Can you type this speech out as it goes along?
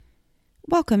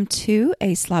Welcome to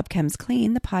A Slob Comes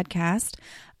Clean, the podcast.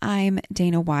 I'm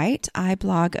Dana White. I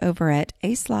blog over at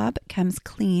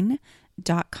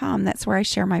aslobcomesclean.com. That's where I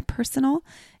share my personal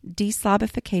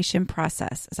deslobification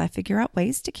process. As I figure out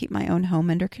ways to keep my own home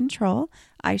under control,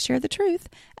 I share the truth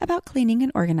about cleaning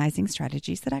and organizing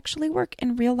strategies that actually work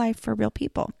in real life for real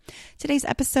people. Today's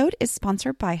episode is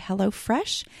sponsored by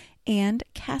HelloFresh and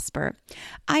Casper.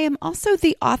 I am also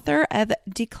the author of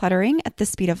Decluttering at the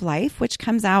Speed of Life, which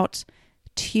comes out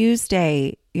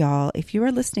Tuesday, y'all. If you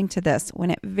are listening to this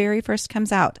when it very first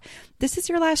comes out, this is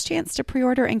your last chance to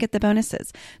pre-order and get the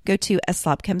bonuses. Go to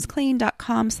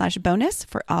aslobcomesclean.com/bonus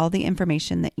for all the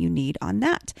information that you need on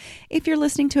that. If you're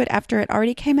listening to it after it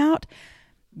already came out,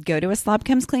 go to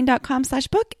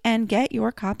aslobcomesclean.com/book and get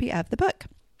your copy of the book.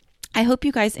 I hope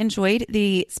you guys enjoyed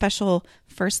the special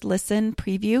first listen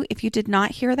preview. If you did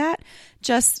not hear that,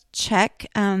 just check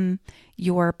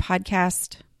your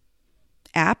podcast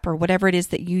app or whatever it is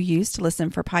that you use to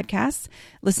listen to podcasts,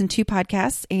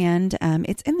 and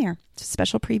it's in there. It's a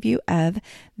special preview of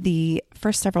the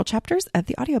first several chapters of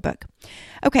the audiobook.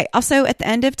 Okay, also at the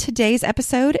end of today's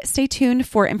episode, stay tuned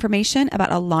for information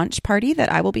about a launch party that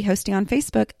I will be hosting on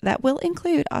Facebook that will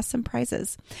include awesome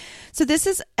prizes. So this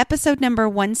is episode number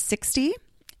 160,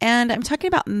 and I'm talking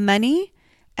about money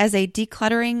as a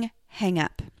decluttering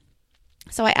hang-up.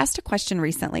 So I asked a question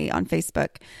recently on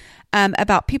Facebook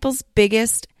about people's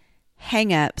biggest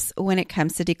hang-ups when it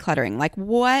comes to decluttering. Like,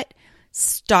 what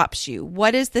stops you?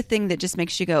 What is the thing that just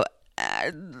makes you go,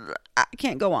 I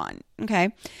can't go on? Okay.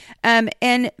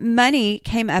 And money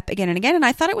came up again and again. And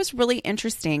I thought it was really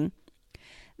interesting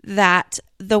that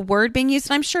the word being used,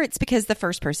 and I'm sure it's because the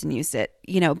first person used it,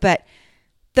 but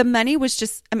the money was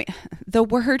just, the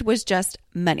word was just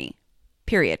money,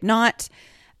 period. Not,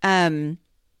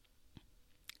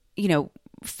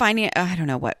 finance, I don't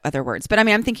know what other words, but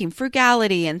I'm thinking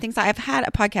frugality and things. I've had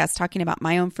a podcast talking about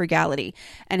my own frugality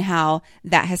and how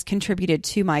that has contributed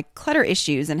to my clutter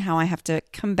issues and how I have to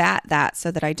combat that so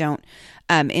that I don't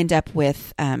end up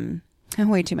with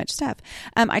way too much stuff.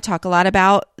 I talk a lot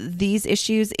about these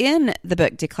issues in the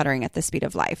book, Decluttering at the Speed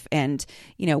of Life, and,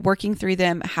 working through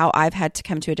them, how I've had to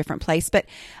come to a different place. But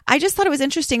I just thought it was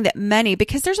interesting that money,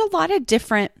 because there's a lot of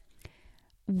different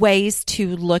ways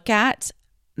to look at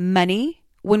money.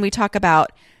 When we talk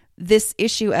about this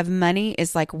issue of money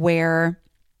is like where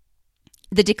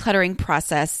the decluttering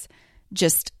process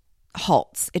just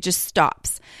halts. It just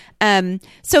stops.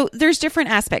 So there's different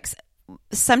aspects.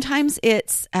 Sometimes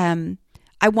it's,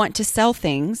 I want to sell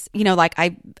things, like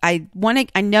I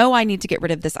know I need to get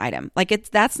rid of this item. Like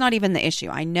that's not even the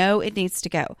issue. I know it needs to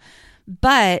go,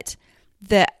 but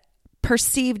the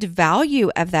perceived value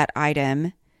of that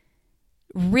item,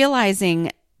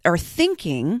 realizing or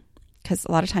thinking, because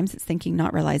a lot of times it's thinking,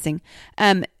 not realizing,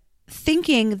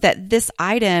 thinking that this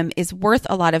item is worth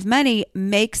a lot of money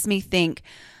makes me think,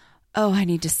 oh, I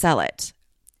need to sell it.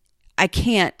 I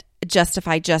can't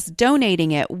justify just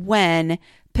donating it when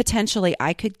potentially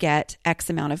I could get X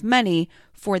amount of money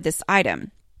for this item.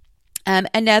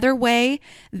 Another way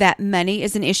that money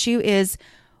is an issue is,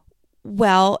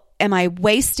 well, am I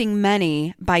wasting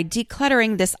money by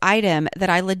decluttering this item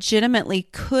that I legitimately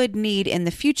could need in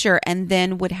the future and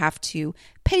then would have to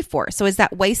pay for? So is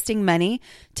that wasting money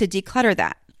to declutter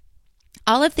that?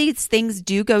 All of these things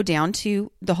do go down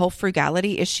to the whole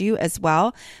frugality issue as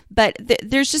well, but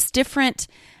there's just different,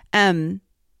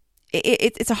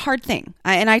 it's a hard thing,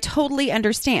 and I totally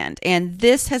understand. And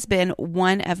this has been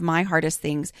one of my hardest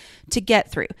things to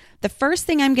get through. The first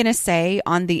thing I'm going to say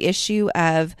on the issue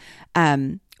of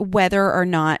whether or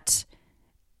not,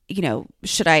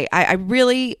 should I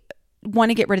really want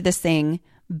to get rid of this thing,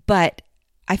 but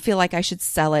I feel like I should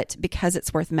sell it because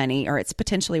it's worth money or it's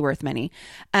potentially worth money.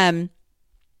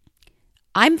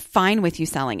 I'm fine with you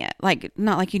selling it. Like,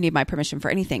 not like you need my permission for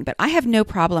anything, but I have no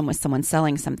problem with someone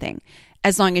selling something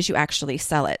as long as you actually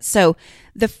sell it. So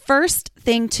the first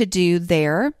thing to do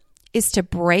there is to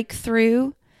break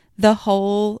through the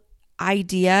whole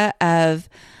idea of,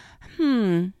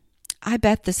 I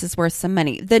bet this is worth some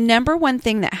money. The number one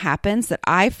thing that happens that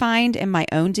I find in my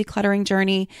own decluttering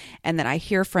journey and that I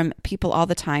hear from people all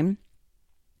the time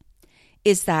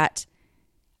is that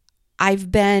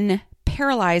I've been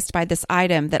paralyzed by this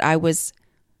item that I was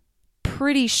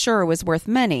pretty sure was worth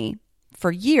money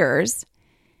for years.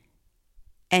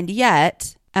 And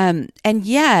yet I'm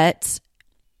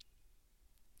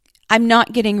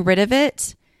not getting rid of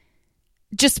it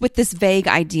just with this vague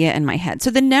idea in my head. So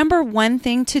the number one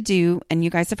thing to do, and you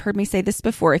guys have heard me say this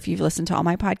before if you've listened to all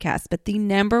my podcasts, but the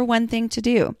number one thing to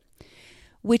do,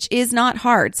 which is not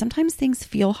hard. Sometimes things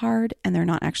feel hard and they're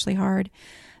not actually hard,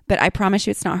 but I promise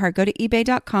you it's not hard. Go to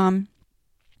ebay.com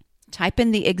Type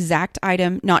in the exact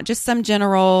item, not just some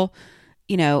general,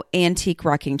 antique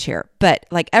rocking chair, but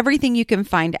like everything you can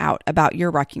find out about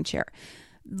your rocking chair.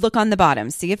 Look on the bottom,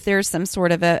 see if there's some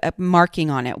sort of a marking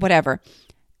on it, whatever.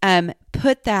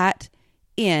 Put that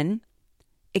in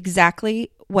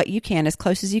exactly what you can, as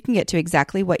close as you can get to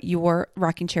exactly what your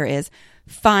rocking chair is.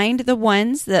 Find the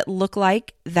ones that look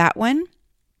like that one.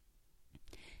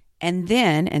 And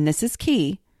then, and this is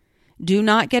key, do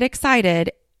not get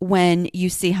excited when you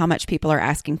see how much people are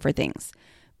asking for things,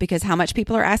 because how much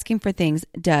people are asking for things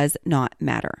does not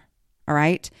matter. All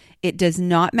right. It does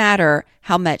not matter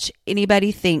how much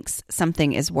anybody thinks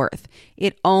something is worth.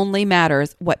 It only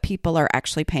matters what people are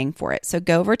actually paying for it. So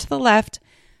go over to the left,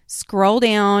 scroll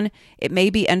down. It may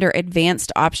be under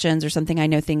advanced options or something. I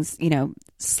know things,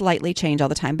 slightly change all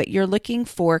the time, but you're looking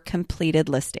for completed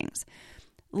listings.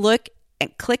 Look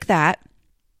and click that,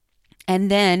 and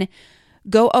then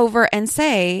go over and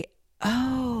say,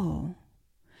 oh,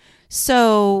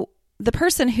 so the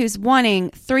person who's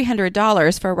wanting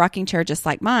 $300 for a rocking chair just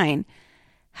like mine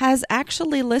has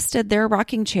actually listed their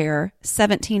rocking chair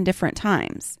 17 different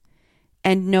times,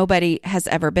 and nobody has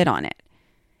ever bid on it.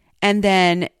 And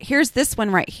then here's this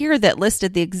one right here that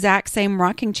listed the exact same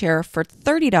rocking chair for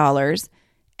 $30,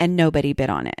 and nobody bid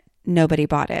on it. Nobody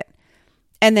bought it.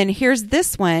 And then here's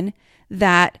this one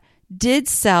that did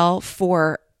sell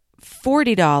for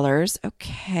 $40.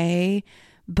 Okay.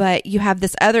 But you have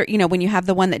this other, when you have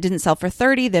the one that didn't sell for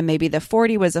 $30, then maybe the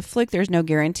 $40 was a fluke. There's no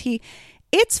guarantee.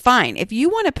 It's fine. If you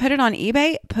want to put it on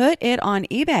eBay, put it on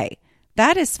eBay.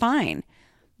 That is fine.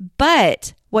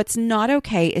 But what's not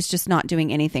okay is just not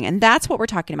doing anything. And that's what we're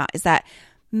talking about, is that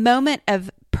moment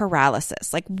of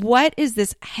paralysis. Like, what is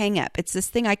this hang up? It's this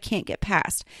thing I can't get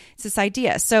past. It's this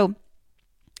idea. So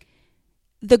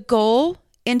the goal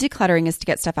in decluttering is to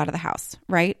get stuff out of the house,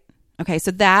 right? Okay,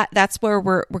 so that's where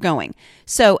we're going.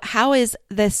 So how is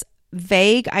this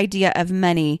vague idea of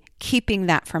money keeping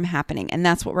that from happening? And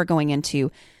that's what we're going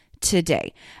into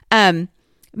today.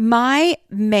 My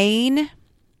main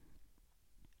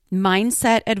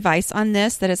mindset advice on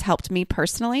this that has helped me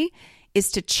personally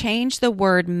is to change the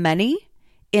word money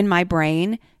in my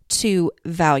brain to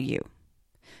value.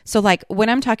 So like when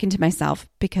I'm talking to myself,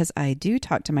 because I do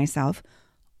talk to myself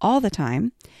all the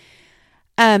time,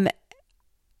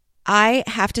 I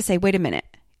have to say, wait a minute.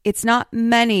 It's not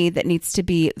money that needs to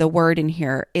be the word in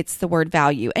here. It's the word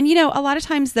value. And a lot of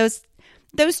times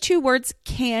those two words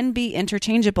can be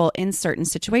interchangeable in certain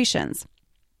situations,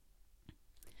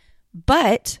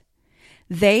 but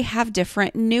they have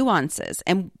different nuances.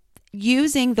 And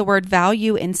using the word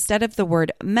value instead of the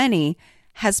word money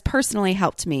has personally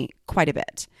helped me quite a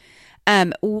bit.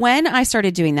 When I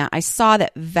started doing that, I saw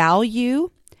that value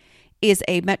is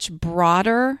a much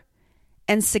broader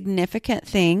and significant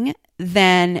thing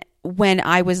than when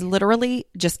I was literally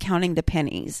just counting the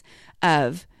pennies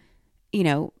of,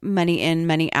 money in,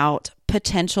 money out,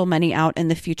 potential money out in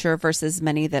the future versus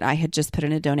money that I had just put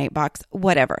in a donate box,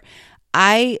 whatever.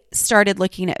 I started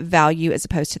looking at value as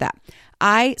opposed to that.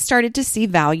 I started to see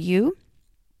value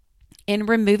in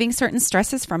removing certain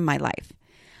stresses from my life.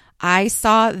 I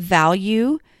saw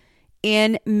value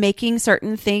in making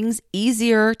certain things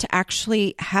easier to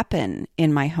actually happen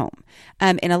in my home,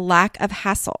 in a lack of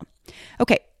hassle.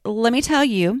 Okay, let me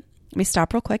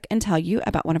stop real quick and tell you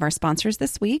about one of our sponsors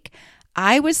this week.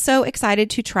 I was so excited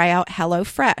to try out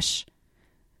HelloFresh,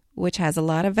 which has a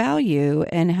lot of value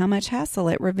in how much hassle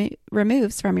it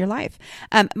removes from your life.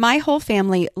 My whole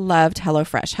family loved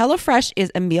HelloFresh. HelloFresh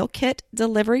is a meal kit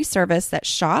delivery service that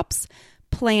shops,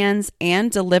 plans, and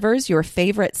delivers your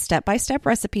favorite step-by-step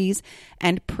recipes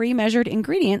and pre-measured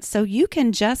ingredients so you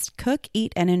can just cook,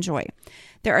 eat, and enjoy.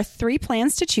 There are 3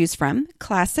 plans to choose from: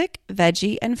 classic,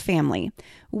 veggie, and family.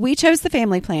 We chose the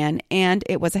family plan, and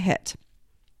it was a hit.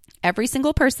 Every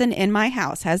single person in my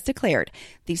house has declared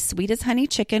the sweet as honey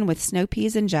chicken with snow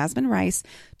peas and jasmine rice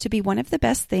to be one of the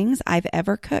best things I've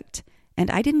ever cooked,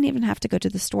 and I didn't even have to go to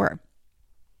the store.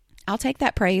 I'll take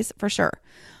that praise for sure.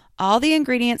 All the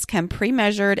ingredients come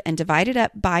pre-measured and divided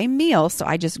up by meal, so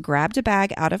I just grabbed a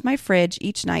bag out of my fridge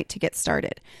each night to get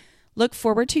started. Look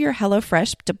forward to your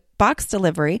HelloFresh box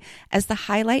delivery as the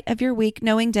highlight of your week,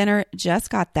 knowing dinner just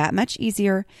got that much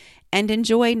easier, and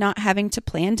enjoy not having to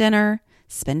plan dinner,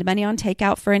 spend money on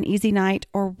takeout for an easy night,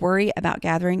 or worry about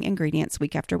gathering ingredients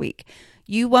week after week.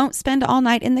 You won't spend all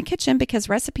night in the kitchen because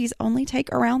recipes only take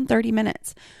around 30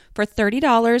 minutes. For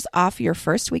 $30 off your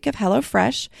first week of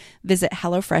HelloFresh, visit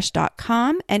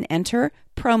HelloFresh.com and enter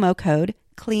promo code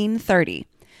CLEAN30.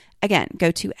 Again,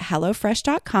 go to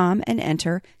HelloFresh.com and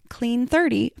enter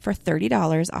CLEAN30 for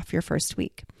 $30 off your first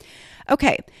week.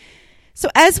 Okay, so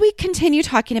as we continue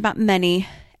talking about money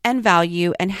and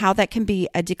value and how that can be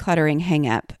a decluttering hang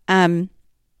up. I'm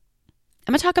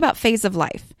going to talk about phase of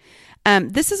life.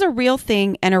 This is a real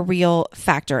thing and a real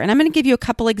factor. And I'm going to give you a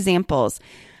couple examples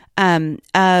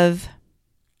of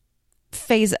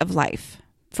phase of life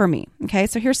for me. Okay.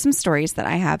 So here's some stories that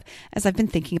I have as I've been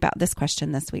thinking about this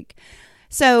question this week.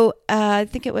 So I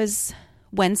think it was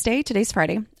Wednesday. Today's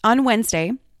Friday. On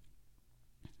Wednesday,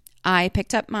 I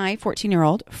picked up my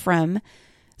 14-year-old from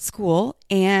school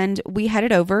and we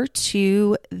headed over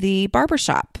to the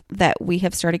barbershop that we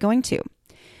have started going to.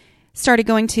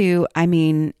 I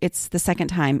mean, it's the second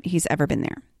time he's ever been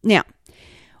there. Now,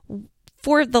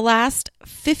 for the last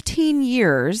 15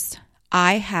 years,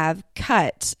 I have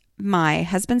cut my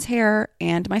husband's hair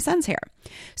and my son's hair.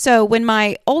 So when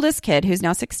my oldest kid, who's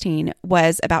now 16,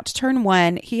 was about to turn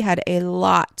 1, he had a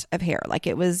lot of hair. Like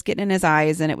it was getting in his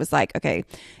eyes and it was like, okay,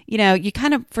 you know, you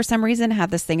kind of, for some reason, have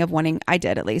this thing of I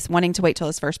did at least, wanting to wait till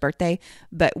his first birthday,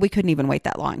 but we couldn't even wait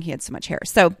that long. He had so much hair.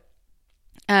 So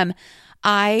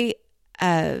I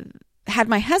had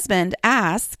my husband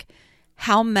ask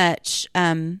how much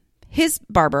his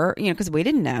barber, you know, because we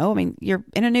didn't know. I mean, you're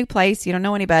in a new place. You don't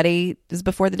know anybody. This is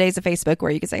before the days of Facebook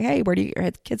where you could say, hey, where do you get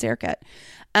your kid's haircut?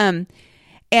 And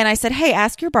I said, hey,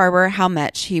 ask your barber how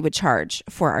much he would charge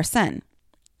for our son.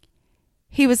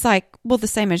 He was like, well, the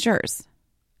same as yours.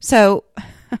 So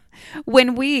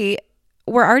when we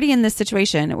were already in this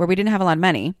situation where we didn't have a lot of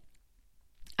money,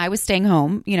 I was staying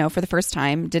home, you know, for the first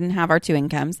time, didn't have our 2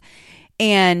 incomes.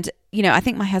 And, you know, I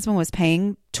think my husband was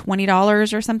paying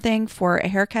 $20 or something for a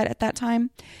haircut at that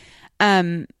time.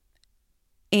 And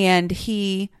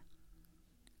we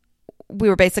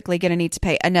were basically going to need to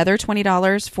pay another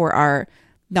 $20 for our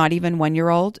not even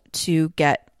 1-year-old to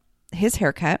get his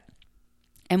haircut.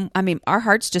 And I mean, our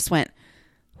hearts just went,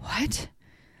 what?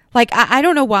 Like, I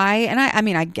don't know why. And I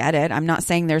mean, I get it. I'm not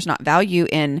saying there's not value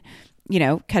in, you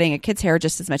know, cutting a kid's hair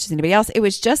just as much as anybody else. It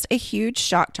was just a huge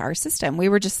shock to our system. We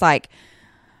were just like,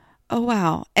 oh,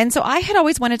 wow. And so I had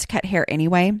always wanted to cut hair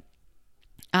anyway.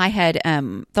 I had,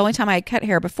 the only time I had cut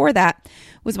hair before that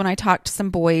was when I talked to some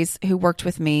boys who worked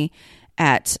with me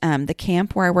at the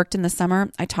camp where I worked in the summer.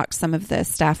 I talked some of the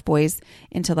staff boys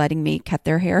into letting me cut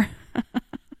their hair.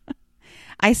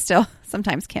 I still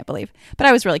sometimes can't believe, but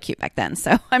I was really cute back then.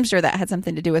 So I'm sure that had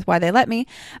something to do with why they let me.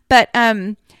 But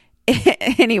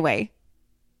anyway,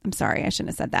 I'm sorry. I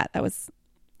shouldn't have said that.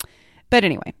 But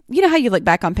anyway, you know how you look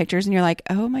back on pictures and you're like,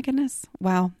 oh my goodness,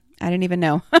 wow, I didn't even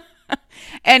know.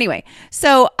 Anyway,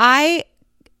 so I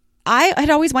had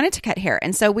always wanted to cut hair.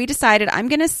 And so we decided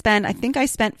I think I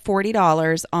spent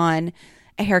 $40 on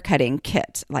a haircutting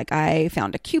kit. Like I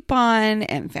found a coupon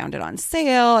and found it on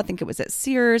sale. I think it was at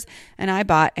Sears, and I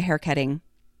bought a haircutting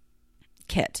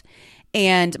kit.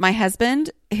 And my husband,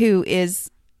 who is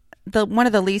one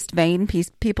of the least vain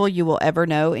people you will ever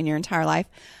know in your entire life,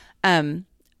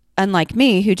 unlike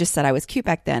me, who just said I was cute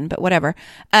back then, but whatever.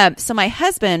 So my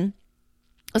husband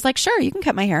was like, sure, you can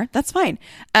cut my hair. That's fine.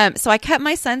 So I cut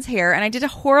my son's hair, and I did a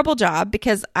horrible job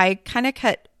because I kind of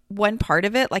cut one part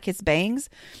of it, like his bangs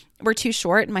were too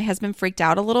short, and my husband freaked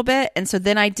out a little bit. And so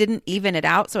then I didn't even it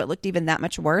out, so it looked even that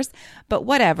much worse. But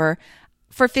whatever.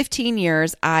 For 15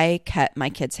 years, I cut my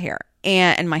kid's hair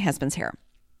and my husband's hair.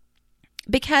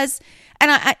 Because, and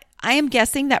I am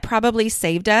guessing that probably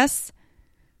saved us,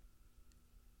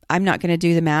 I'm not going to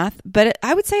do the math, but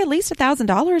I would say at least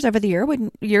 $1,000 over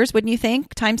the years, wouldn't you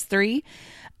think? Times 3.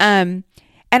 And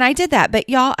I did that. But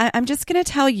y'all, I'm just going to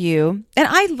tell you, and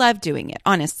I love doing it,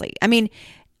 honestly. I mean,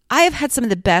 I have had some of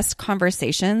the best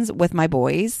conversations with my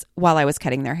boys while I was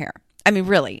cutting their hair. I mean,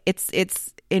 really,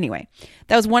 it's anyway,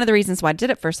 that was one of the reasons why I did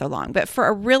it for so long. But for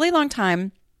a really long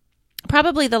time,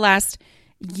 probably the last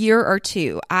year or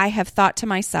 2, I have thought to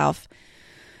myself,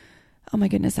 oh my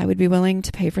goodness, I would be willing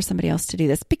to pay for somebody else to do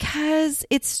this, because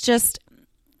it's just,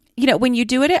 you know, when you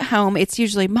do it at home, it's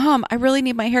usually, Mom, I really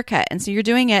need my haircut. And so you're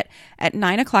doing it at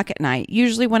 9:00 at night,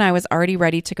 usually when I was already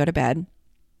ready to go to bed.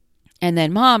 And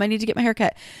then, Mom, I need to get my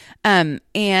haircut.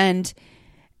 And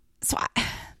so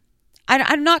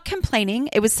I'm not complaining.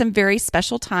 It was some very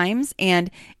special times,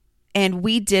 and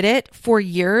we did it for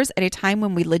years at a time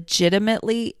when we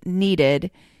legitimately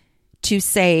needed to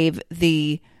save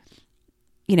the,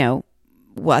 you know,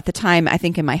 well, at the time, I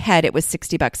think in my head, it was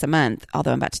 $60 a month,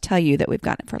 although I'm about to tell you that we've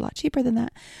gotten it for a lot cheaper than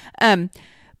that.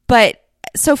 But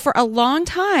so for a long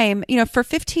time, you know, for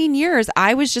 15 years,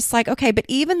 I was just like, okay, but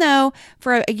even though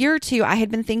for a year or 2, I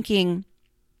had been thinking,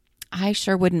 I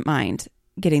sure wouldn't mind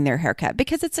getting their haircut,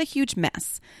 because it's a huge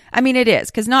mess. I mean, it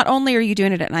is, because not only are you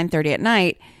doing it at 9:30 at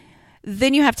night,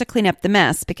 then you have to clean up the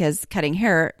mess, because cutting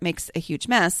hair makes a huge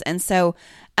mess. And so,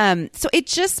 so it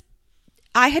just,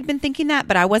 I had been thinking that,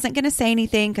 but I wasn't going to say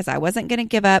anything because I wasn't going to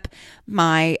give up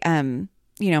my,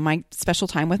 my special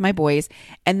time with my boys.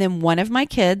 And then one of my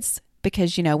kids,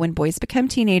 because, when boys become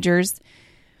teenagers,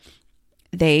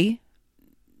 they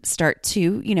start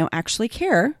to, actually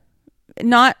care.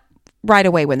 Not right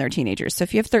away when they're teenagers. So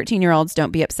if you have 13-year-olds,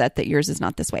 don't be upset that yours is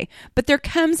not this way. But there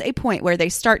comes a point where they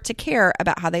start to care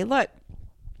about how they look.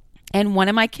 And one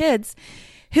of my kids,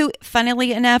 who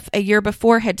funnily enough, a year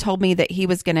before had told me that he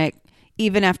was going to,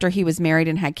 even after he was married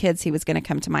and had kids, he was going to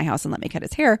come to my house and let me cut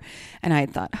his hair. And I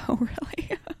thought, oh,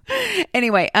 really?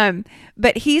 Anyway,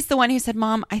 but he's the one who said,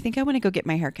 Mom, I think I want to go get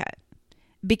my hair cut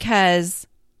because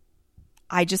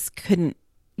I just couldn't,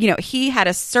 he had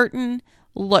a certain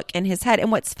look in his head. And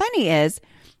what's funny is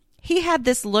he had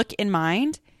this look in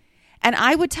mind and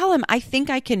I would tell him, I think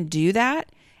I can do that.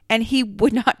 And he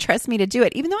would not trust me to do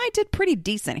it, even though I did pretty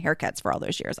decent haircuts for all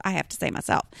those years, I have to say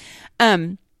myself.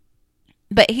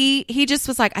 But he just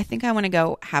was like, I think I want to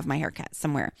go have my hair cut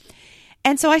somewhere.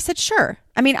 And so I said, sure.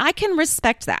 I mean, I can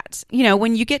respect that.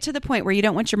 When you get to the point where you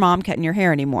don't want your mom cutting your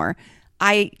hair anymore,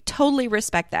 I totally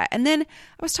respect that. And then I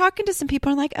was talking to some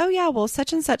people and like, oh yeah, well,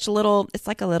 such and such it's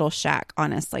like a little shack,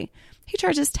 honestly. He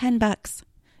charges $10.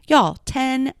 Y'all,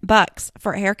 $10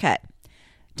 for a haircut.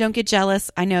 Don't get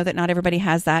jealous. I know that not everybody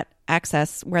has that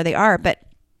access where they are, but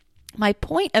my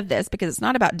point of this, because it's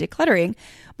not about decluttering,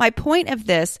 my point of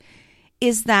this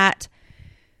is that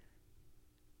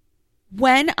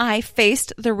when I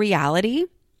faced the reality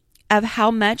of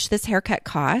how much this haircut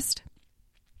cost,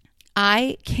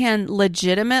 I can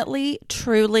legitimately,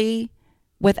 truly,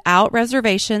 without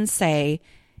reservation say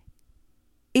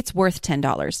it's worth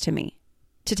 $10 to me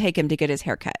to take him to get his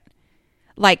haircut.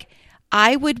 Like,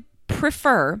 I would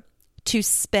prefer to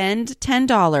spend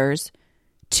 $10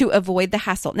 to avoid the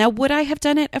hassle. Now, would I have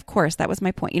done it? Of course, that was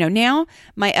my point. Now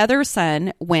my other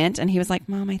son went and he was like,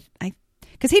 Mom, I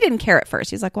because he didn't care at first.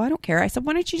 He's like, well, I don't care. I said,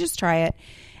 why don't you just try it?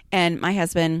 And my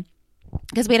husband,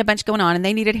 because we had a bunch going on and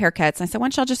they needed haircuts. And I said, why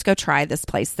don't y'all just go try this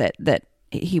place that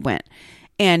he went?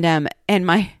 And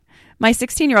my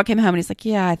 16-year-old came home and he's like,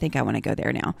 yeah, I think I want to go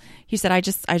there now. He said, I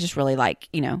just really like,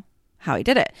 how he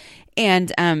did it.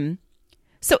 And,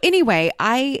 so anyway,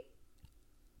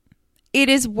 it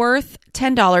is worth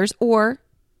 $10 or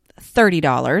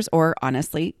 $30 or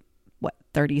honestly,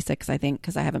 $36, I think,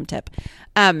 because I have him tip.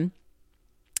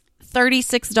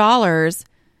 $36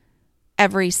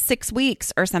 every 6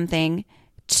 weeks or something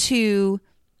to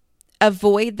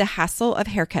avoid the hassle of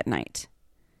haircut night,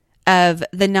 of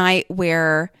the night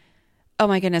where, oh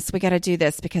my goodness, we got to do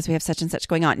this because we have such and such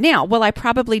going on. Now, will I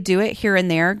probably do it here and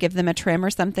there, give them a trim or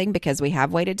something because we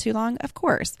have waited too long? Of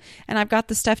course. And I've got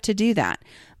the stuff to do that.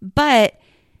 But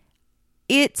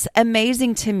it's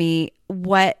amazing to me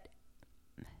what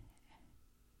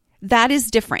that is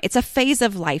different. It's a phase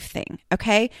of life thing.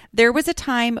 Okay. There was a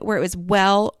time where it was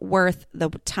well worth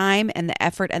the time and the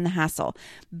effort and the hassle.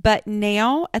 But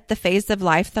now at the phase of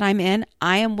life that I'm in,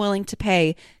 I am willing to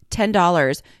pay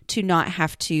 $10 to not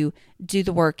have to do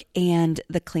the work and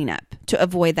the cleanup to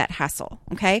avoid that hassle.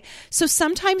 Okay. So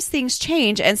sometimes things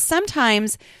change and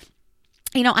sometimes,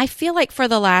 I feel like for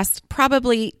the last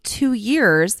probably 2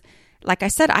 years, like I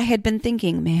said, I had been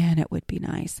thinking, man, it would be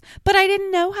nice. But I didn't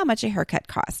know how much a haircut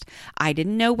cost. I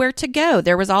didn't know where to go.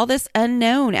 There was all this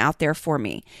unknown out there for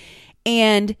me.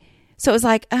 And so it was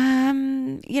like,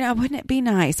 wouldn't it be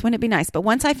nice? Wouldn't it be nice? But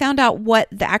once I found out what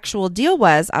the actual deal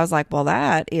was, I was like, well,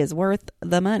 that is worth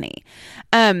the money.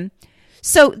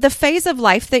 So the phase of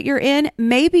life that you're in,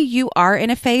 maybe you are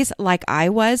in a phase like I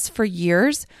was for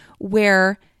years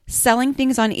where selling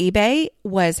things on eBay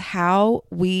was how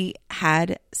we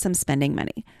had some spending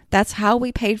money. That's how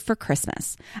we paid for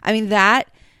Christmas. I mean,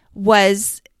 that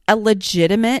was a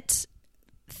legitimate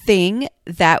thing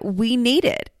that we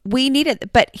needed.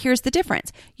 But here's the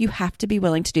difference. You have to be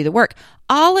willing to do the work.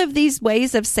 All of these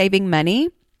ways of saving money,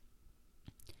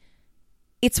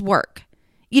 it's work.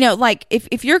 Like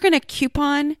if you're going to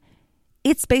coupon,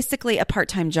 it's basically a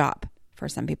part-time job. For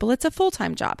some people, it's a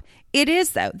full-time job. It is,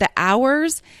 though. The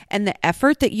hours and the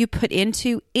effort that you put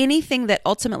into anything that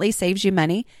ultimately saves you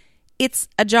money, it's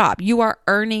a job. You are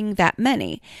earning that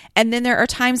money. And then there are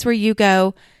times where you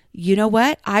go, you know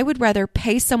what? I would rather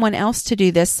pay someone else to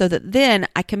do this so that then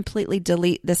I completely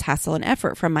delete this hassle and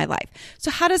effort from my life.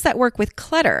 So how does that work with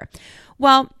clutter?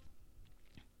 Well,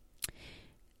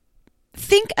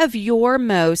 think of your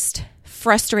most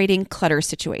frustrating clutter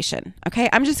situation. Okay.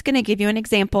 I'm just going to give you an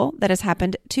example that has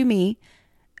happened to me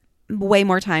way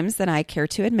more times than I care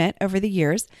to admit over the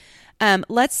years.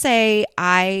 Let's say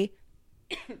I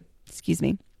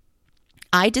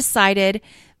decided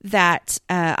that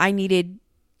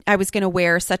I was going to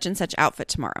wear such and such outfit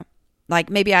tomorrow. Like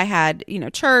maybe I had,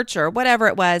 church or whatever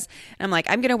it was. And I'm like,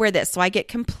 I'm going to wear this. So I get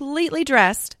completely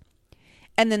dressed.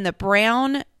 And then the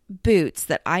brown boots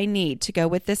that I need to go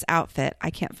with this outfit, I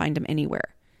can't find them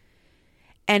anywhere.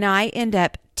 And I end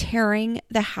up tearing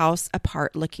the house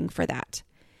apart looking for that.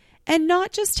 And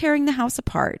not just tearing the house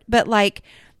apart, but like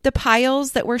the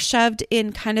piles that were shoved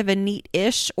in kind of a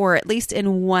neat-ish, or at least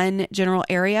in one general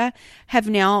area, have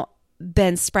now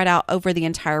been spread out over the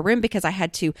entire room because I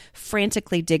had to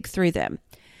frantically dig through them.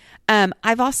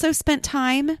 I've also spent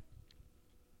time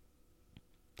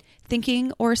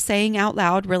thinking or saying out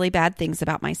loud really bad things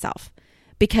about myself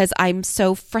because I'm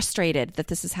so frustrated that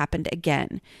this has happened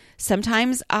again.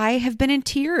 Sometimes I have been in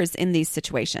tears in these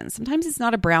situations. Sometimes it's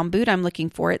not a brown boot I'm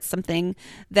looking for. It's something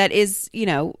that is,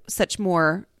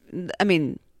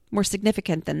 more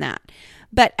significant than that.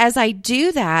 But as I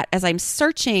do that, as I'm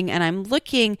searching and I'm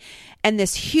looking and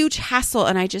this huge hassle,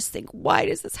 and I just think, why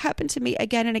does this happen to me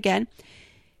again and again?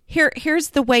 Here's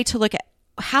the way to look at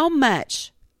how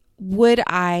much would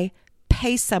I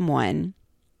pay someone.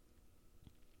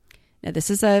 Now, this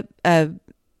is a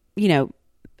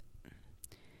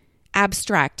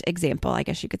abstract example, I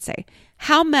guess you could say.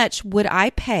 How much would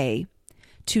I pay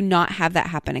to not have that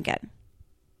happen again?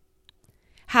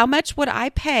 How much would I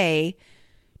pay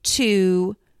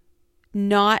to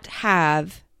not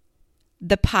have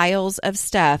the piles of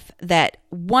stuff that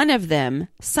one of them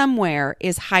somewhere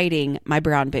is hiding my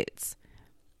brown boots?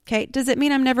 Okay. Does it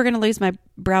mean I'm never going to lose my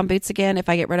brown boots again if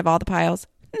I get rid of all the piles?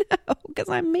 No, because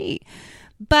I'm me.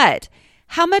 But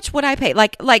how much would I pay?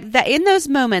 Like that in those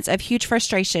moments of huge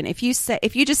frustration, if you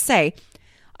just say,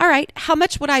 all right, how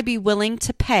much would I be willing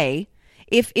to pay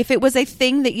if it was a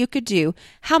thing that you could do?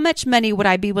 How much money would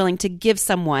I be willing to give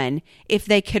someone if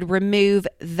they could remove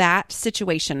that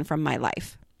situation from my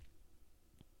life?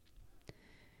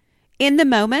 In the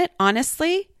moment,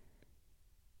 honestly,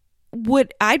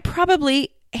 I'd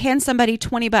probably hand somebody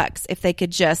 $20 if they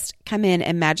could just come in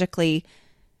and magically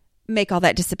make all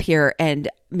that disappear and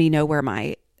me know where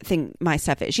my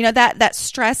stuff is. That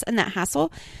stress and that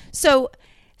hassle. So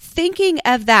thinking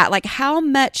of that, like how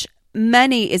much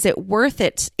money is it worth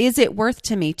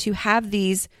to me to have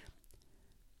these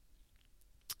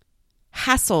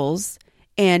hassles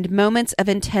and moments of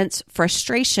intense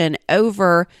frustration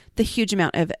over the huge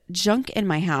amount of junk in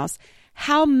my house?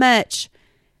 How much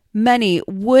money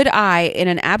would I, in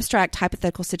an abstract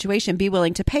hypothetical situation, be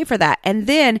willing to pay for that? And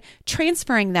then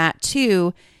transferring that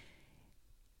to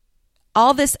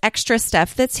all this extra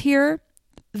stuff that's here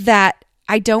that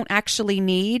I don't actually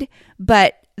need,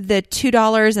 but the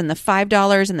 $2 and the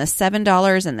 $5 and the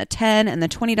 $7 and the $10 and the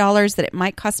 $20 that it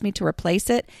might cost me to replace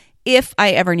it if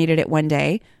I ever needed it one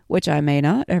day, which I may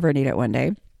not ever need it one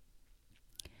day.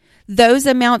 Those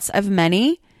amounts of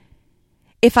money,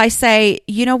 if I say,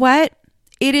 you know what,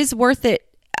 it is worth it.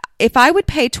 If I would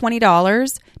pay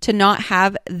 $20 to not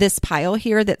have this pile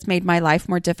here that's made my life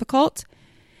more difficult,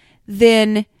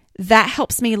 then that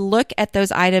helps me look at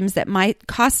those items that might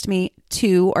cost me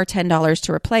 $2 or $10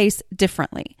 to replace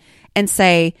differently and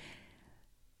say,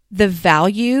 the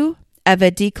value of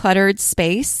a decluttered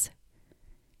space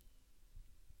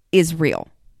is real.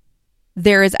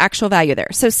 There is actual value there.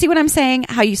 So see what I'm saying?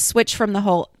 How you switch from the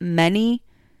whole money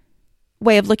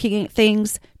way of looking at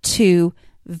things to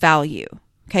value.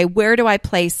 Okay, where do I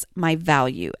place my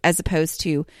value as opposed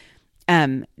to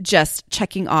just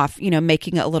checking off,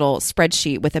 making a little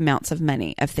spreadsheet with amounts of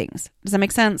money of things. Does that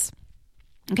make sense?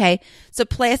 Okay, so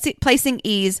placing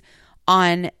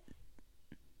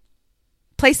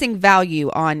value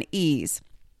on ease.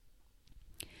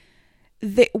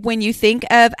 When you think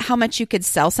of how much you could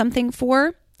sell something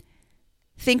for,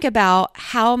 think about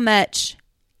how much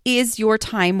is your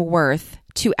time worth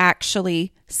to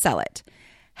actually sell it.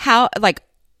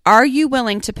 Are you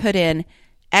willing to put in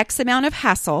X amount of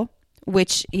hassle,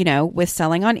 which, with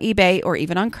selling on eBay or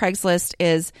even on Craigslist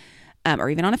is,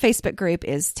 or even on a Facebook group,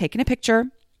 is taking a picture,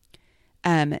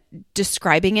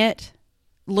 describing it,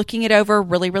 looking it over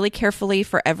really, really carefully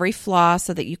for every flaw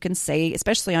so that you can say,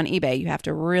 especially on eBay, you have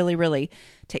to really, really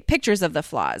take pictures of the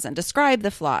flaws and describe the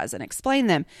flaws and explain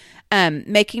them.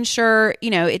 Making sure,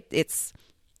 it's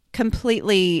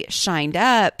completely shined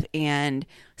up and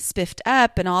spiffed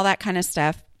up and all that kind of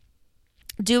stuff.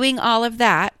 Doing all of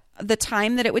that, the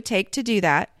time that it would take to do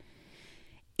that,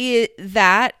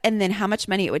 and then how much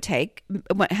money it would take,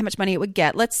 how much money it would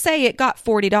get. Let's say it got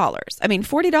 $40. I mean,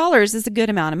 $40 is a good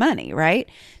amount of money, right?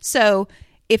 So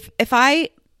if I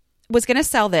was going to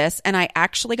sell this and I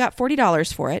actually got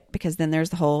 $40 for it, because then there's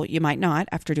the whole, you might not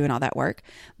after doing all that work.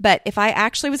 But if I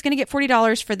actually was going to get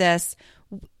 $40 for this,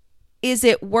 is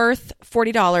it worth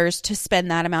 $40 to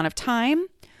spend that amount of time?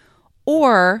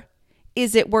 Or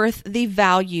is it worth the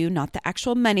value, not the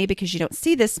actual money because you don't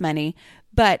see this money,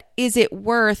 but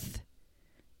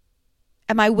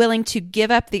am I willing to give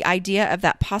up the idea of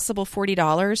that possible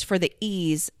 $40 for the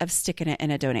ease of sticking it in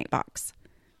a donate box?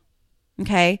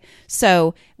 Okay.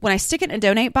 So when I stick it in a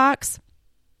donate box,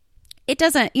 it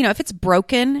doesn't, if it's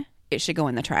broken, it should go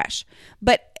in the trash.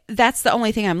 But that's the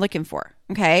only thing I'm looking for.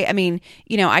 Okay. I mean,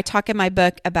 I talk in my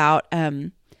book about,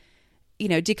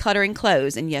 decluttering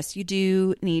clothes. And yes, you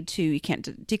do need to, you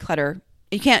can't declutter,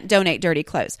 you can't donate dirty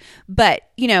clothes. But,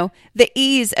 the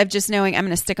ease of just knowing I'm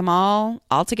going to stick them all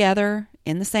together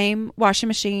in the same washing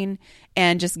machine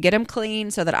and just get them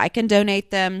clean so that I can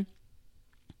donate them.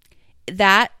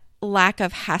 That lack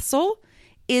of hassle,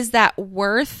 is that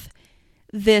worth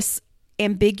this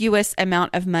ambiguous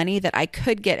amount of money that I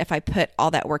could get if I put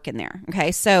all that work in there?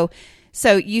 Okay. So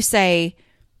you say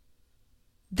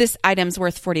this item's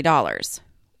worth $40.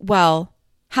 Well,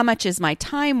 how much is my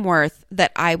time worth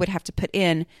that I would have to put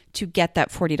in to get that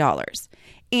 $40?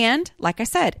 And like I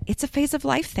said, it's a phase of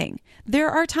life thing. There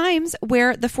are times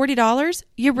where the $40,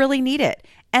 you really need it.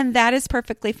 And that is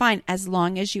perfectly fine as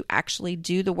long as you actually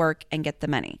do the work and get the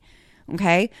money.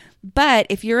 Okay. But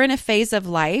if you're in a phase of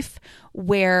life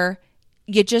where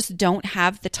you just don't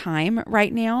have the time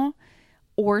right now,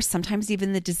 or sometimes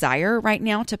even the desire right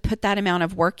now to put that amount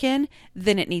of work in,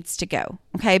 then it needs to go.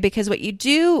 Okay. Because what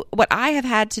I have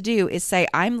had to do is say,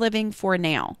 I'm living for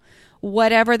now.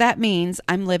 Whatever that means,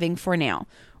 I'm living for now.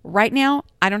 Right now,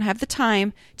 I don't have the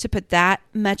time to put that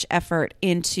much effort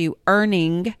into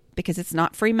earning, because it's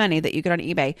not free money that you get on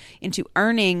eBay, into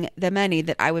earning the money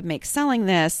that I would make selling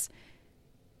this.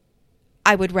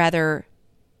 I would rather,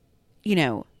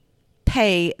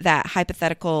 pay that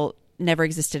hypothetical never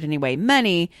existed anyway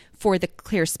money for the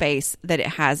clear space that it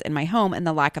has in my home and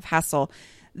the lack of hassle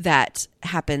that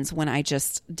happens when I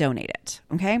just donate it.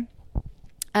 Okay.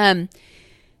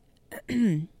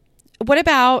 What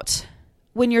about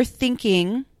when you're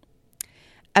thinking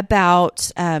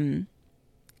about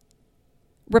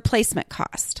replacement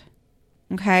cost?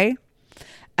 Okay.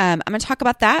 I'm going to talk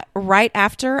about that right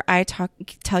after I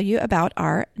tell you about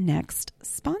our next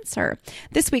sponsor.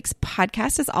 This week's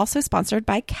podcast is also sponsored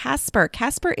by Casper.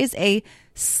 Casper is a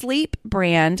sleep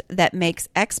brand that makes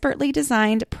expertly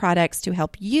designed products to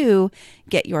help you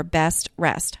get your best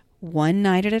rest one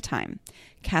night at a time.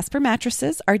 Casper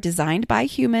mattresses are designed by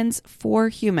humans for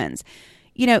humans.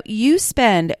 You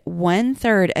spend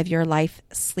 1/3 of your life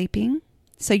sleeping,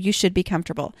 so you should be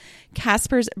comfortable.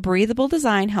 Casper's breathable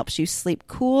design helps you sleep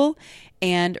cool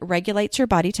and regulates your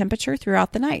body temperature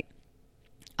throughout the night.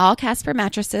 All Casper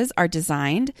mattresses are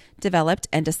designed, developed,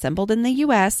 and assembled in the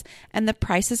U.S., and the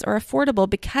prices are affordable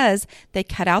because they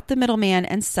cut out the middleman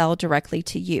and sell directly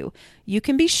to you. You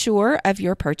can be sure of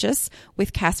your purchase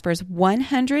with Casper's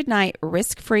 100-night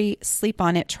risk-free Sleep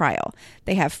On It trial.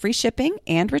 They have free shipping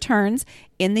and returns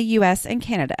in the U.S. and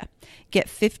Canada. Get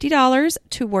 $50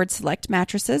 towards select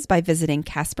mattresses by visiting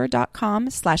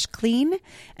casper.com/clean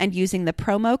and using the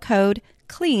promo code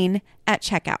CLEAN at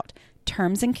checkout.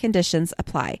 Terms and conditions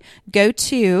apply. Go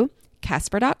to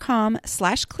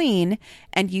casper.com/clean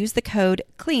and use the code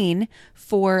CLEAN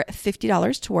for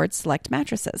 $50 towards select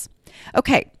mattresses.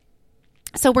 Okay.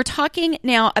 So we're talking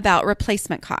now about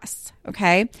replacement costs.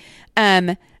 Okay.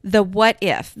 The what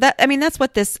if that's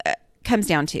what this comes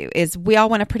down to, is we all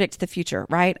want to predict the future,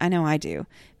 right? I know I do.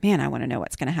 Man, I want to know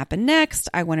what's going to happen next.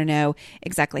 I want to know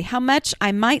exactly how much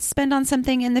I might spend on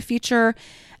something in the future.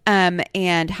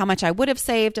 And how much I would have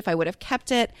saved if I would have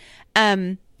kept it.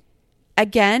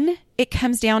 Again, it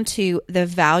comes down to the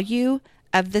value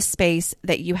of the space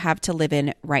that you have to live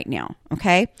in right now.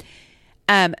 Okay.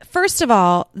 First of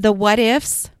all, the what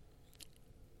ifs,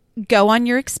 go on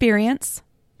your experience.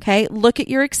 Okay. Look at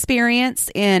your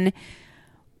experience in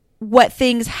what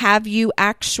things have you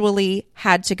actually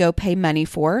had to go pay money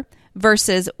for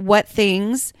versus what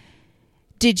things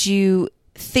did you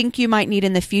think you might need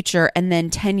in the future, and then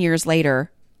 10 years later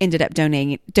ended up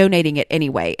donating it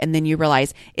anyway, and then you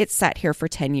realize it sat here for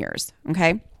 10 years.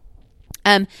 Okay.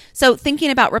 So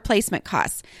thinking about replacement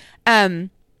costs.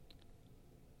 Again,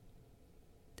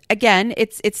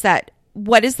 it's that,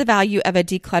 what is the value of a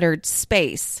decluttered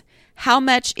space? How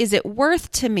much is it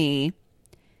worth to me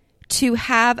to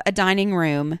have a dining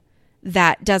room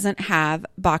that doesn't have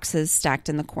boxes stacked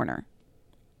in the corner?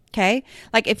 Okay.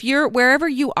 Like if you're wherever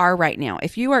you are right now,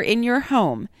 if you are in your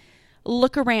home,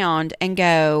 look around and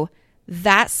go,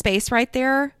 that space right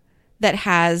there that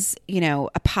has, a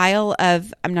pile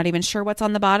of, I'm not even sure what's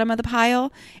on the bottom of the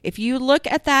pile. If you look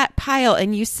at that pile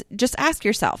and you just ask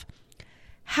yourself,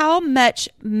 how much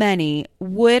money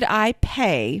would I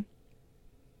pay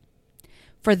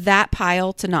for that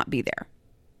pile to not be there.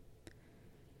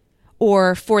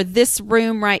 Or for this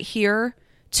room right here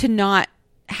to not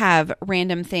have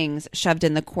random things shoved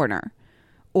in the corner.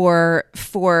 Or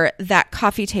for that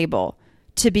coffee table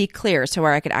to be clear so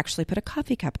where I could actually put a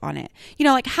coffee cup on it.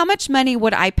 Like how much money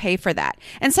would I pay for that?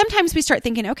 And sometimes we start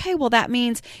thinking, okay, well that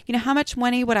means, how much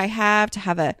money would I have to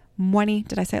have a money?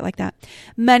 Did I say it like that?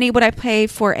 Money would I pay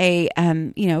for a,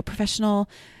 professional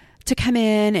to come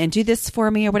in and do this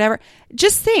for me or whatever?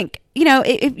 Just think,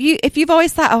 if you've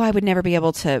always thought, oh, I would never be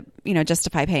able to,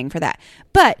 justify paying for that.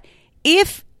 But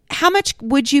how much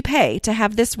would you pay to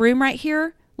have this room right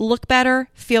here look better,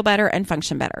 feel better, and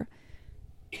function better?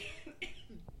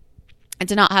 And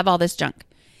to not have all this junk.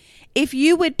 If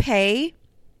you would pay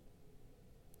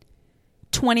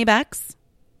 $20,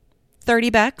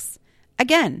 $30,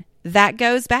 again, that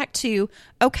goes back to,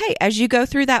 okay, as you go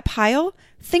through that pile,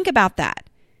 think about that.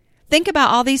 Think about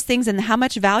all these things and how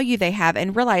much value they have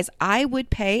and realize I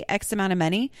would pay X amount of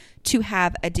money to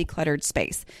have a decluttered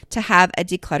space, to have a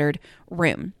decluttered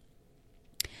room.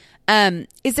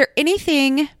 Is there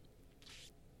anything...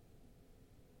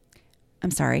 I'm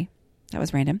sorry. That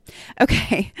was random.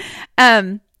 Okay.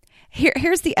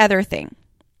 Here's the other thing.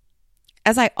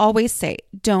 As I always say,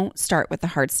 don't start with the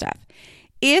hard stuff.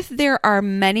 If there are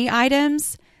many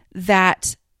items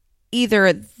that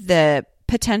either the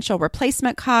potential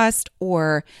replacement cost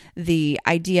or the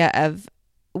idea of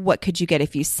what could you get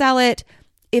if you sell it,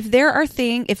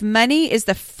 if money is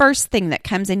the first thing that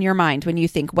comes in your mind when you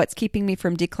think what's keeping me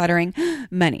from decluttering,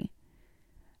 money,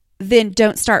 then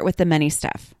don't start with the money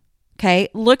stuff. Okay,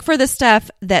 look for the stuff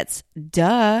that's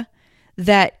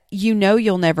that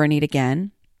you'll never need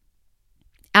again.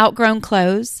 Outgrown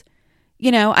clothes,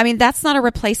 that's not a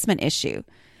replacement issue.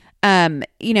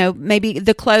 Maybe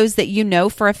the clothes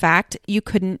that for a fact you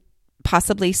couldn't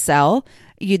possibly sell,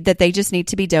 that they just need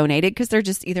to be donated because they're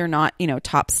just either not,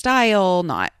 top style,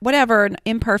 not whatever,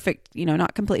 imperfect,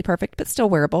 not completely perfect, but still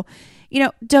wearable.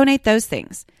 Donate those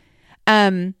things.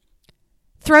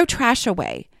 Throw trash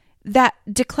away. That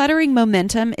decluttering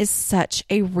momentum is such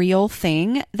a real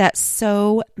thing that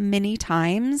so many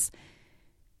times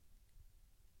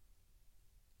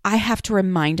I have to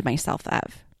remind myself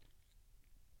of.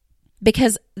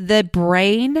 Because the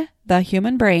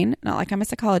human brain, not like I'm a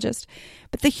psychologist,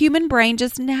 but the human brain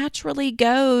just naturally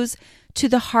goes to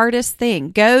the hardest thing,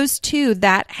 goes to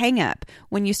that hang-up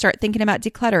when you start thinking about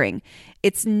decluttering.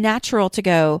 It's natural to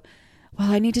go,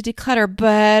 well, I need to declutter,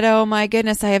 but oh my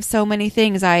goodness, I have so many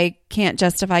things I can't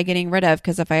justify getting rid of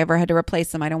because if I ever had to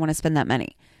replace them, I don't want to spend that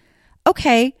money.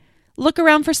 Okay, look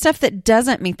around for stuff that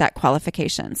doesn't meet that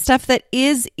qualification, stuff that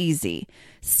is easy.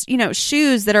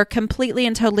 Shoes that are completely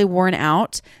and totally worn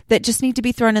out that just need to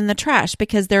be thrown in the trash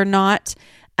because they're not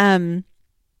even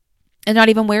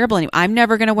wearable anymore. I'm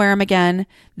never going to wear them again.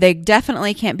 They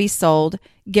definitely can't be sold.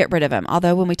 Get rid of them.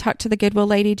 Although when we talked to the Goodwill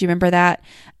lady, do you remember that?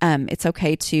 It's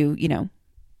okay to,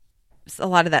 a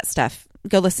lot of that stuff.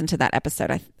 Go listen to that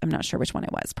episode. I'm not sure which one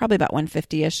it was. Probably about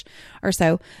 150-ish or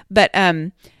so. But,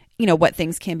 what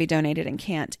things can be donated and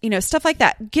can't. Stuff like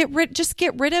that. Just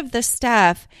get rid of the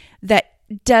stuff that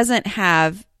doesn't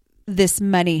have this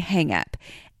money hang up.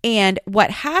 And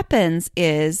what happens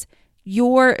is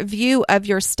your view of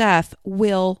your stuff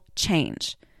will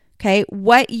change. Okay.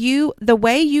 The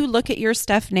way you look at your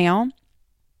stuff now,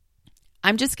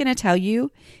 I'm just going to tell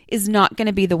you, is not going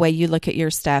to be the way you look at your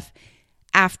stuff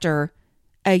after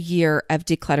a year of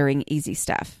decluttering easy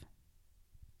stuff.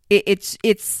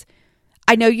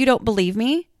 I know you don't believe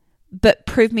me, but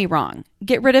prove me wrong.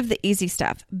 Get rid of the easy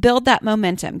stuff. Build that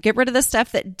momentum. Get rid of the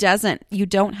stuff that you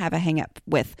don't have a hang up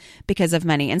with because of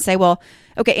money, and say, well,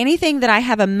 okay, anything that I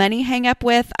have a money hang up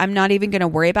with, I'm not even going to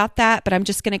worry about that, but I'm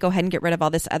just going to go ahead and get rid of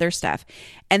all this other stuff.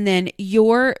 And then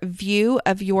your view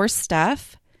of your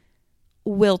stuff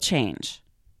will change.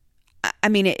 I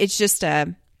mean, it's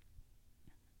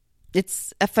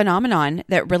a phenomenon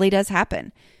that really does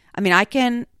happen. I mean, I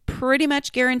can pretty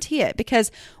much guarantee it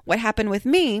because what happened with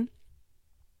me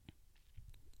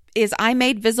is I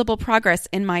made visible progress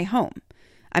in my home.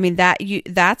 I mean,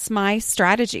 that's my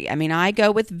strategy. I mean, I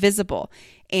go with visible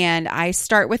and I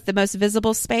start with the most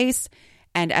visible space.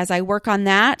 And as I work on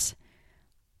that,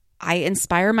 I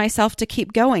inspire myself to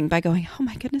keep going by going, oh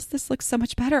my goodness, this looks so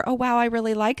much better. Oh, wow, I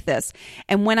really like this.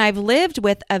 And when I've lived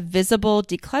with a visible,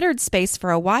 decluttered space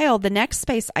for a while, the next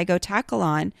space I go tackle,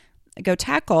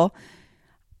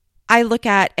 I look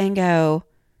at and go,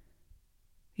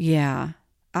 yeah,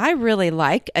 I really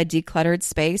like a decluttered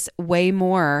space way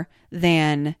more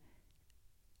than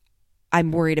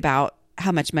I'm worried about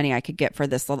how much money I could get for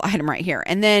this little item right here.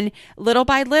 And then little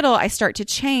by little, I start to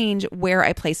change where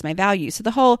I place my value. So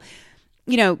the whole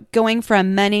going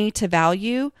from money to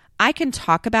value, I can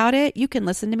talk about it. You can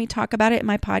listen to me talk about it in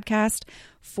my podcast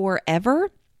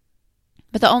forever.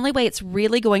 But the only way it's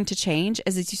really going to change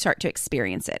is as you start to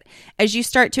experience it. As you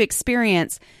start to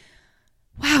experience,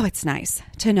 wow, it's nice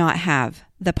to not have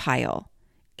the pile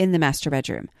in the master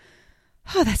bedroom.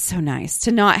 Oh, that's so nice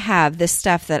to not have this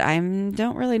stuff that I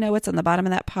don't really know what's on the bottom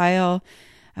of that pile.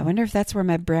 I wonder if that's where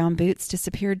my brown boots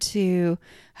disappeared to.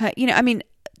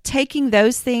 Taking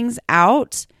those things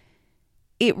out,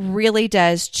 it really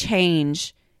does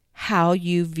change how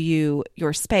you view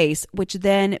your space, which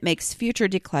then makes future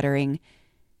decluttering,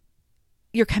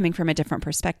 you're coming from a different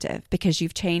perspective because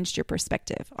you've changed your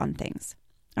perspective on things.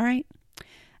 All right.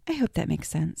 I hope that makes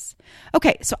sense.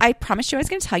 Okay. So I promised you I was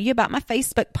going to tell you about my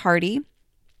Facebook party.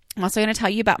 I'm also going to tell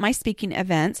you about my speaking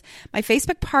events. My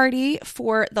Facebook party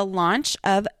for the launch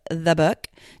of the book,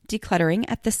 Decluttering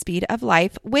at the Speed of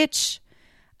Life, which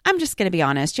I'm just going to be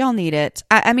honest, y'all need it.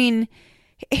 I mean,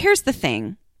 here's the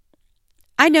thing.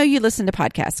 I know you listen to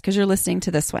podcasts because you're listening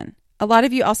to this one. A lot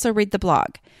of you also read the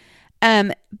blog.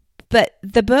 But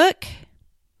the book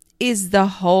is the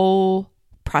whole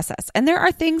process. And there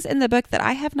are things in the book that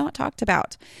I have not talked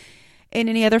about in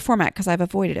any other format because I've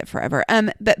avoided it forever.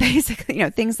 But basically,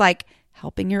 things like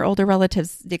helping your older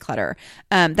relatives declutter,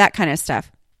 that kind of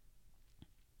stuff.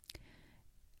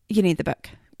 You need the book.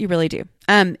 You really do.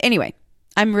 Anyway,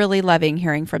 I'm really loving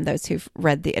hearing from those who've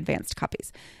read the advanced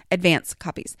copies.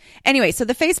 Anyway, so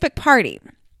the Facebook party,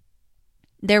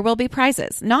 there will be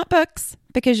prizes, not books,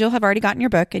 because you'll have already gotten your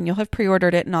book and you'll have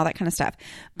pre-ordered it and all that kind of stuff.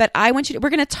 But we're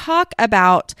going to talk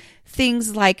about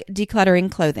things like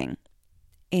decluttering clothing.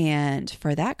 And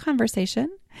for that conversation,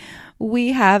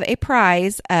 we have a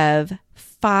prize of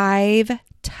 5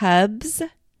 tubs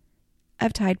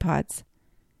of Tide Pods.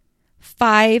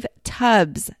 5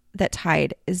 tubs that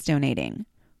Tide is donating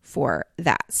for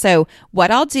that. So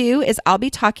what I'll do is I'll be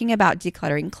talking about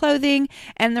decluttering clothing.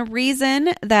 And the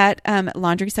reason that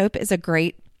laundry soap is a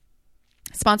great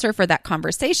sponsor for that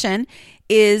conversation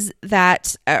is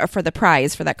that, for the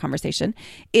prize for that conversation,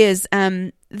 is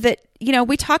that,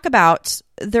 we talk about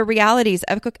the realities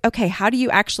of, okay, how do you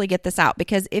actually get this out?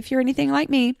 Because if you're anything like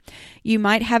me, you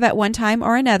might have at one time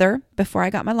or another, before I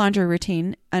got my laundry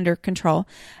routine under control,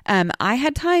 I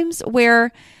had times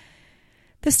where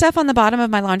the stuff on the bottom of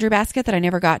my laundry basket that I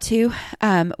never got to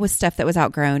was stuff that was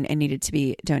outgrown and needed to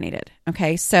be donated.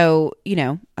 Okay, so,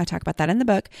 I talk about that in the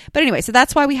book. But anyway, so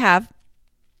that's why we have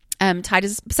Tide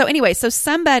is. So anyway, so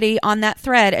somebody on that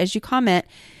thread, as you comment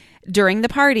during the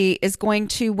party, is going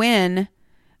to win.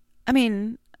 I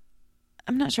mean,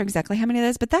 I'm not sure exactly how many of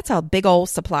those, but that's a big old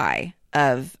supply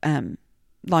of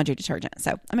laundry detergent.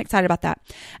 So I'm excited about that.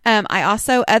 I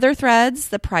also, other threads,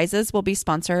 the prizes will be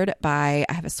sponsored by,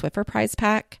 I have a Swiffer prize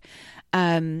pack,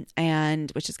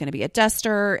 and which is going to be a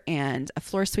duster and a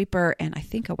floor sweeper and I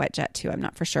think a wet jet too. I'm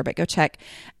not for sure, but go check.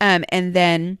 And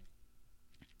then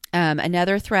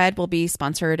another thread will be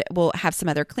sponsored. We'll have some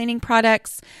other cleaning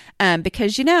products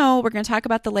because, we're going to talk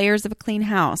about the layers of a clean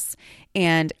house,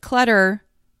 and clutter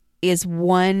is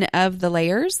one of the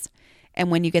layers. And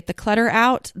when you get the clutter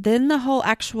out, then the whole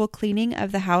actual cleaning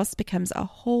of the house becomes a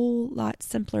whole lot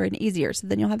simpler and easier. So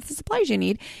then you'll have the supplies you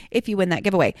need if you win that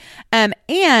giveaway.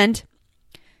 And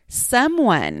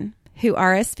someone who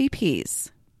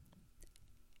RSVPs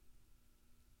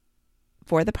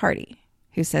for the party,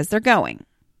 who says they're going,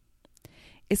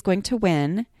 is going to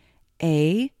win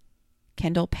a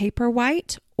Kindle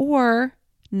Paperwhite or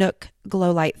Nook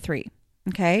Glow Light 3.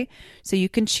 Okay, so you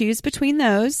can choose between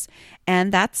those,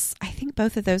 and I think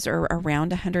both of those are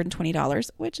around $120,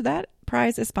 which that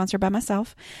prize is sponsored by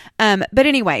myself. But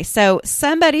anyway, so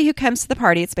somebody who comes to the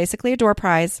party, it's basically a door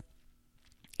prize,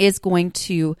 is going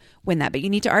to win that, but you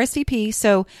need to RSVP.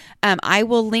 So I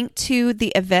will link to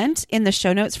the event in the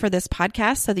show notes for this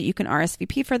podcast so that you can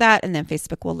RSVP for that, and then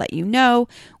Facebook will let you know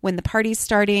when the party's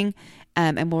starting,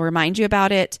 and we'll remind you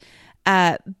about it.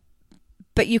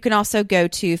 But you can also go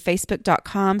to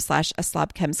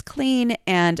facebook.com/aslobcomesclean,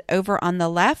 and over on the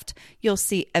left, you'll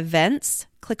see events.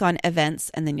 Click on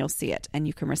events, and then you'll see it, and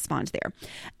you can respond there.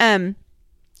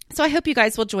 So I hope you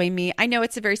guys will join me. I know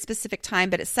it's a very specific time,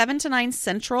 but it's 7 to 9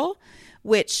 Central,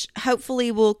 which hopefully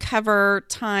will cover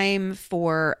time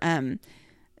for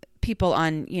people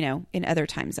on, in other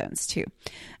time zones too.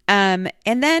 And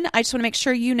then I just want to make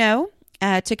sure to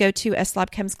go to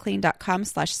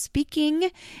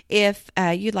aslobcomesclean.com/speaking if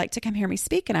you'd like to come hear me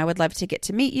speak, and I would love to get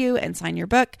to meet you and sign your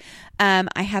book.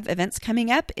 I have events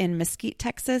coming up in Mesquite,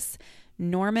 Texas,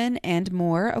 Norman and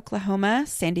Moore, Oklahoma,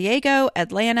 San Diego,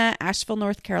 Atlanta, Asheville,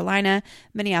 North Carolina,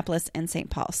 Minneapolis, and St.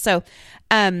 Paul. So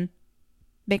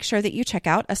make sure that you check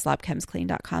out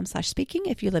aslobcomesclean.com/speaking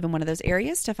if you live in one of those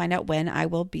areas to find out when I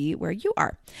will be where you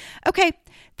are. Okay,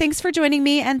 thanks for joining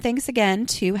me, and thanks again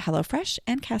to HelloFresh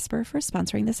and Casper for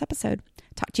sponsoring this episode.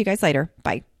 Talk to you guys later.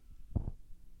 Bye.